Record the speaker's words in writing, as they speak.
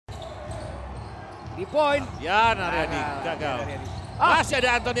Di poin. Ya, Naryadi gagal. Masih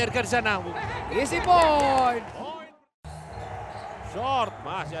ada Antoni Erga di sana. Isi poin. Short,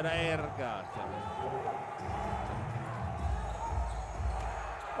 masih ada Erga.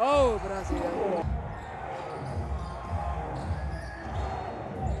 Oh, berhasil.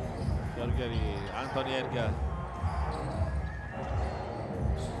 Dari Antoni Erga.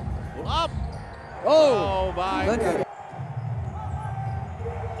 Pull up. Oh, baik.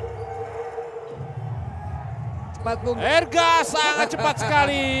 Cepat, Bung. Erga sangat cepat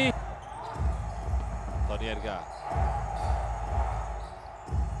sekali. Antoni Erga.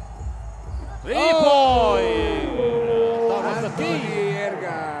 3 point. Top of the team.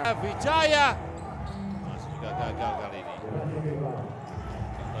 Erga. Wijaya. Masih juga gagal kali ini.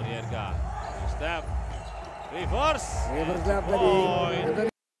 Antoni Erga. Step. Reverse. Reverse lap tadi.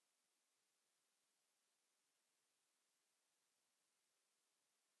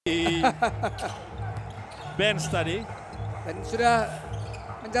 Bench tadi. Dan sudah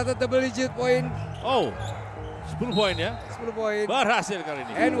mencatat double digit poin. Oh, 10 poin ya. 10 poin. Berhasil kali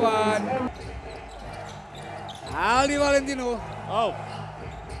ini. And one. Aldi Valentino. Oh.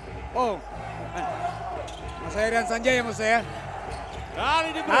 Oh. Mas Herian Sanjaya maksud saya.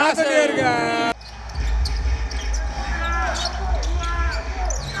 Kali ini berhasil. Antoni Erga.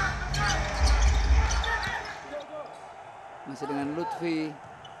 Masih dengan Lutfi,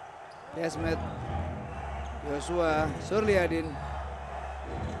 Desmet, Joshua, Surliadin.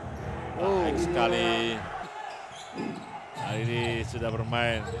 Oh, baik sekali. Hari ini sudah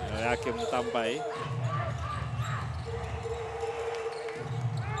bermain Hakim Tampai.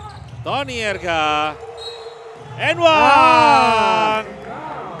 Antoni Erga. And one.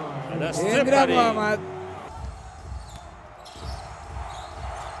 Ada strip Indra tadi. Muhammad.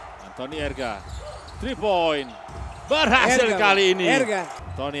 Antoni Erga. 3 point. Berhasil Erga, kali ini. Erga.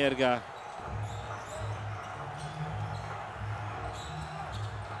 Antoni Erga.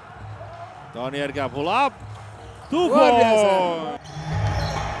 Antoni Erga pull up. 2 Luar biasa. point.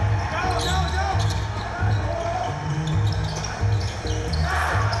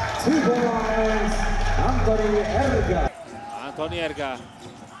 Antoni Erga.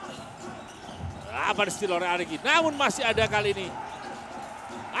 Apa di steal oleh Arigi. Namun masih ada kali ini.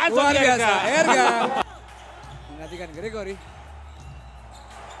 Luar Antoni biasa, Erga. Erga. Menggantikan Gregory.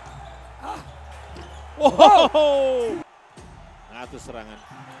 Wow. Ngatu serangan.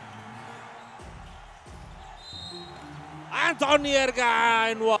 Antoni Erga.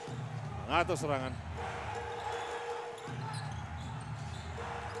 Ngatu serangan.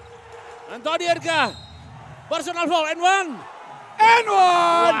 Antoni Erga. Personal foul and one. And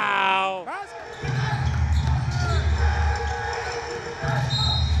one. Wow.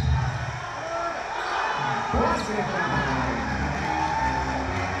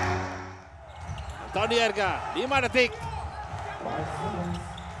 Antoni Erga, 5 detik.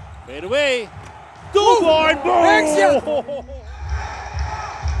 Fade away. 2 point. Boom. Next shot.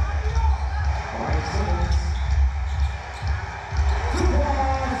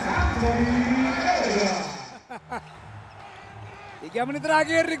 Tiga menit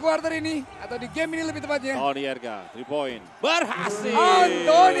terakhir di quarter ini atau di game ini lebih tepatnya. Antoni Erga, 3 point. Berhasil.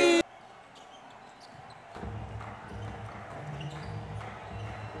 Antoni.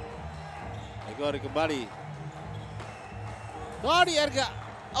 Gregory kembali. Antoni Erga.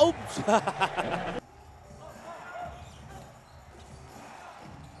 Oops.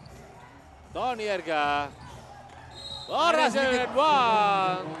 Antoni Erga. Berhasil dan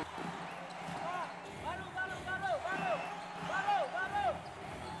one.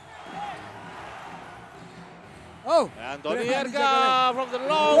 Oh, Antoni Erga from the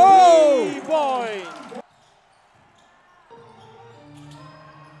long Wow. 3 point.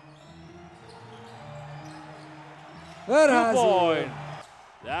 berhasil. 2 point.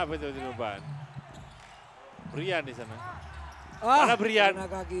 Dapat itu di depan. Brian di sana. Mana Brian? kena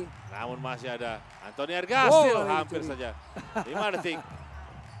kaki. Namun masih ada Antoni Erga, Wow, still itu hampir dia. saja. 5 detik.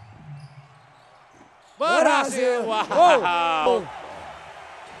 Berhasil. Wow. Wow.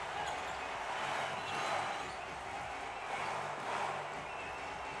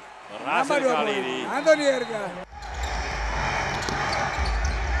 Berhasil Nambah 2 kali poin. ini. Antoni Erga.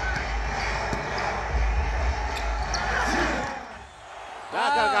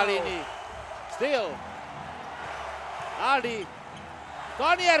 Gagal kali ini. Still. Aldi.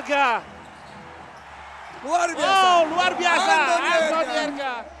 Antoni Erga. Luar biasa. Oh, luar biasa. Antoni Erga. Antoni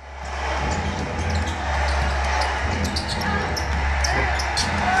Erga.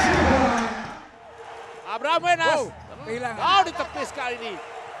 Abraham Wenas. Wow, kehilangan. Oh, ditepis kali ini.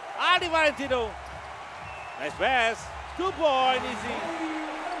 Aldi Valentino. Nice pass. 2 point easy.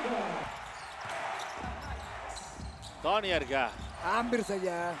 Antoni Erga. Hampir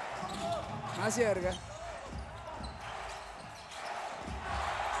saja. Masih Erga.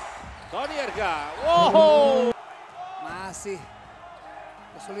 Antoni Erga. Wow. Masih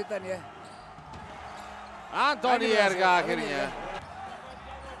kesulitan ya. Antoni Erga akhirnya.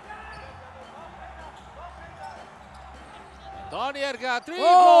 Antoni Erga 3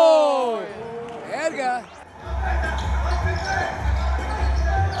 point. Erga.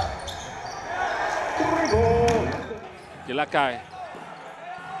 Silakai.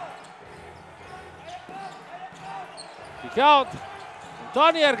 Kick out.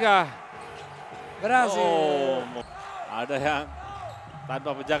 Antoni Erga. Berhasil. Oh, ada yang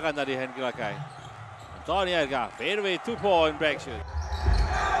tanpa penjagaan tadi hand Kilakai. Antoni Erga, fadeaway 2-point back shoot.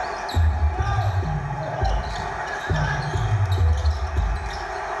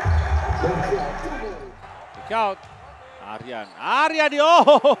 Kick out. Aryan,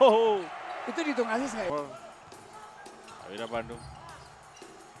 oh. Itu dihitung asis nggak ya? Wira Bandung.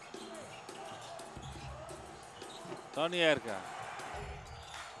 Antoni Erga.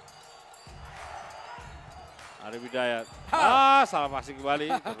 Ari Bidayat. Salah passing kembali.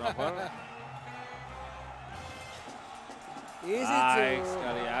 Turnover. Baik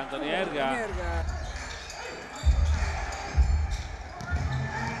sekali Antoni Erga.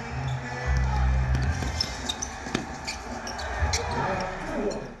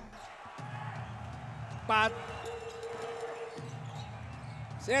 Empat.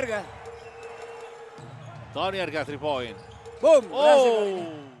 Erga. Antoni Erga 3 point. Boom.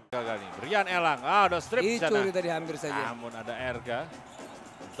 Berhasil. Gagal nih. Brian Elang. Ada strip di sana. Itu tadi hampir saja. Namun ada Erga.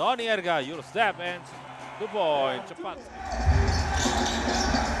 Antoni Erga, your step and 2 point. Cepat.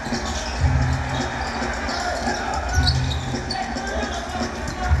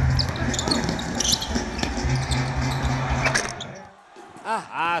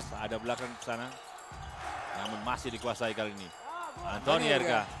 Ada belakang ke sana. Namun masih dikuasai kali ini. Antoni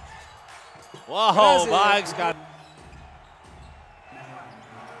Erga. Wow, baik sekali.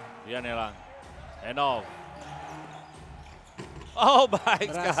 Brian Elang. Enov. Oh,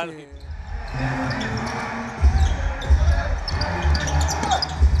 baik sekali.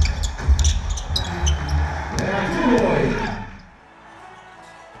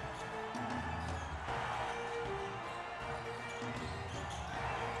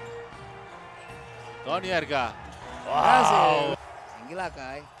 Antoni Erga. Wow. Gila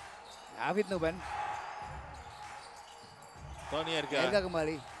Kai. David Nuban. Antoni Erga. Erga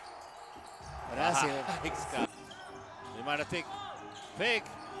kembali. Berhasil. Baik sekali. 5 detik. Fake.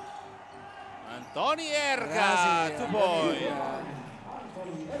 Antoni Erga. 2 point.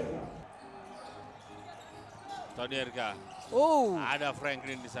 Antoni Erga. Oh. Ada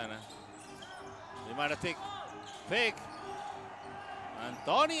Franklin di sana. 5 detik. Fake.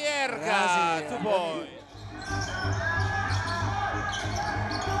 Antoni Erga. 2 point.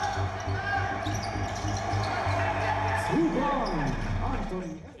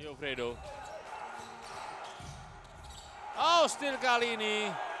 Fredo. Oh, steal kali ini.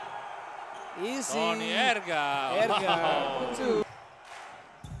 Easy. Antoni Erga. Erga. Wow.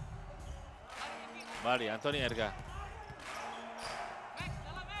 Kembali Antoni Erga.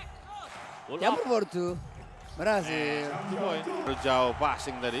 Yang nomor 2. Berhasil. 2 point. Jauh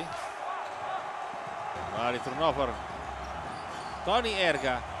passing tadi. Kembali turnover. Antoni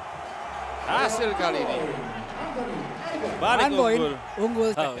Erga. Hasil kali ini. Balik unggul.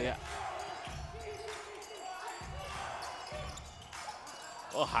 Unggul. Oh, ya.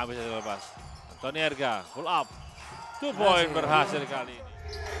 Oh, habis saja lepas. Antoni Erga, pull up. 2 point berhasil kali ini.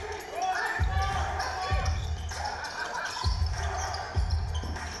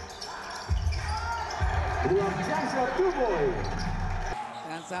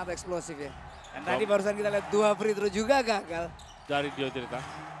 Yang sangat eksplosif ya. Dan tadi barusan kita lihat 2 free throw juga gagal. Dari Dio cerita.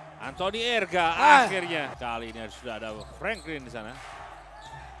 Antoni Erga akhirnya. Kali ini sudah ada Franklin di sana.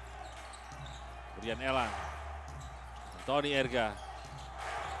 Brian Elang. Antoni Erga.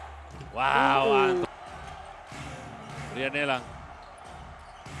 Wow. Brian Elang.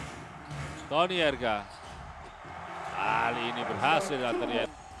 Antoni Erga. Kali ini berhasil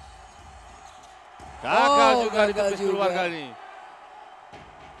terlihat. Gagal juga di tepis keluar kali ini.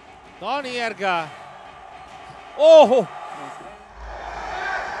 Antoni Erga. Oh.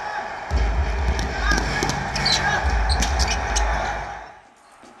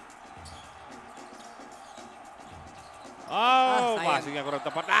 Passingnya kurang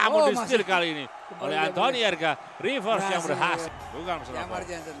tepat, namun di-steal kali ini oleh Antoni Erga. Reverse yang berhasil. Bukan masalah.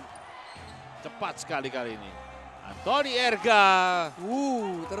 Cepat sekali kali ini. Antoni Erga.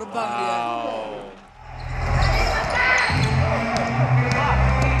 Terbang dia.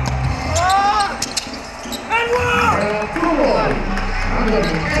 And one!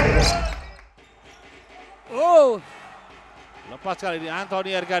 Oh, Lepas kali ini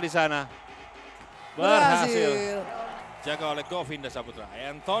Antoni Erga di sana. Berhasil. Jaga oleh Govinda Saputra.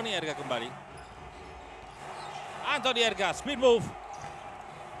 Antoni Erga kembali. Antoni Erga, speed move.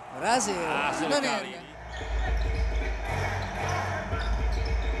 Berhasil. Hasil Antoni kali Erga. ini.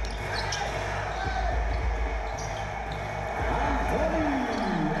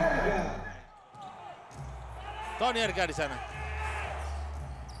 Antoni Erga di sana.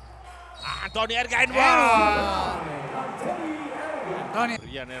 Antoni Erga in one. Antoni.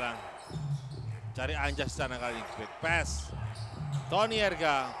 Rian Elang. Cari anjas di sana kali ini. Back pass. Antoni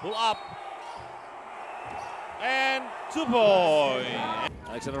Erga pull up. And 2 point.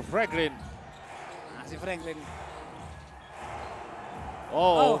 Alexander Franklin. Masih Franklin.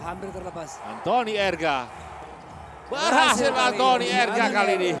 Oh, Hampir terlepas. Antoni Erga. Berhasil Antoni Erga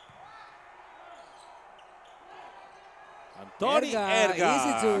kali ini. Antoni Erga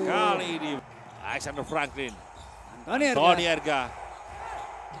easy to. kali ini. Alexander Franklin. Antoni Erga. Erga.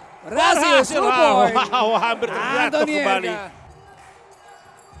 Berhasil. Wow, hampir terjatuh Antoni kembali. Erga.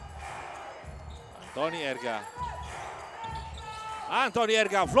 Antoni Erga. Antoni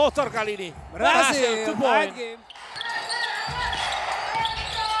Erga floater kali ini. Berhasil. 2 point.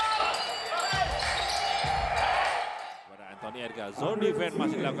 Pada Antoni Erga, zone defense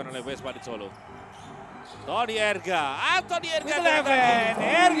masih dilakukan oleh West Bandit Solo. Antoni Erga.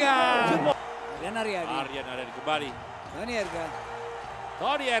 Erga. Aryan Aryadi. Aryan ada di kembali. Antoni Erga.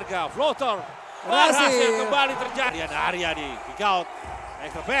 Antoni Erga floater. Berhasil. Berhasil kembali terjadi. Aryan Aryadi kick out.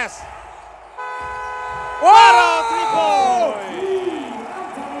 Extra pass. Wow, 3 point.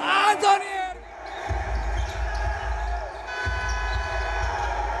 Antoni Erga.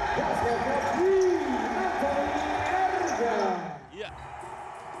 Iya.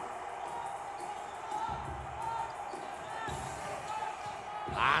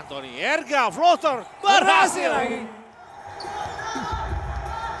 Antoni Erga floater Berhasil berhasil. lagi.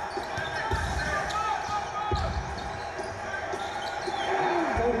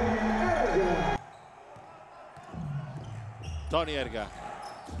 Antoni Erga.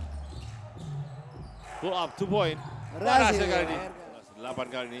 Pull up 2 point. Berhasil kali ini. Erga.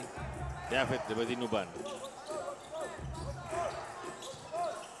 8 kali ini. David Debetinuban.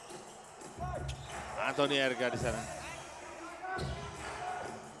 Antoni Erga di sana.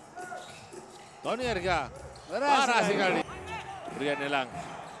 Antoni Erga. Berhasil kali ini. Rian Elang.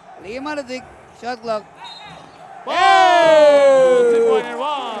 5 detik. Shot clock. Oh, 3 point and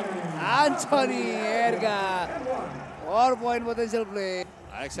 1. Antoni Erga. 4 point potential play.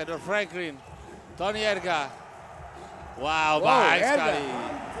 Alexander Franklin. Antoni Erga. Wow, Wow, baik Erga. sekali.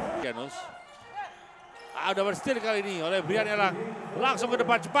 Janus. Udah bersteal kali ini oleh Brian Elang. Langsung ke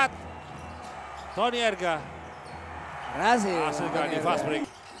depan cepat. Antoni Erga. Berhasil. Hasil kali ini Antoni fast Erga. break.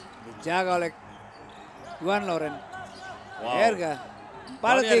 Dijaga oleh Juan Loren. Wow. Erga. 4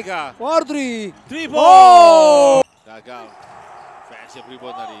 Antoni detik. Erga. 4-3. 3 point. Oh. Gagal. Offensive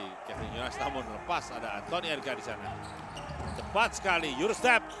rebound dari Kevin Jonas, namun lepas ada Antoni Erga di sana. Cepat sekali,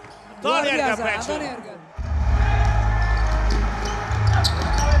 Eurostep. Luar Antoni Erga biasa. backshot. Antoni Erga.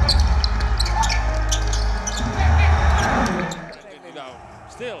 Juga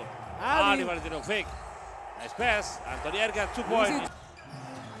still. Ali. Ali Valentino fake. Nice pass. Antoni Erga 2 point.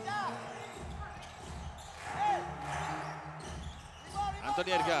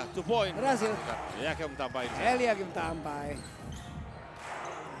 Antoni Erga 2 point. Berhasil. Ya, kamu tambahin. Eliakim Tampai.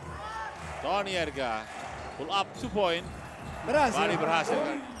 Antoni Erga pull up 2 point. Berhasil. Kembali berhasil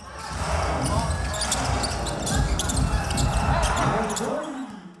kan.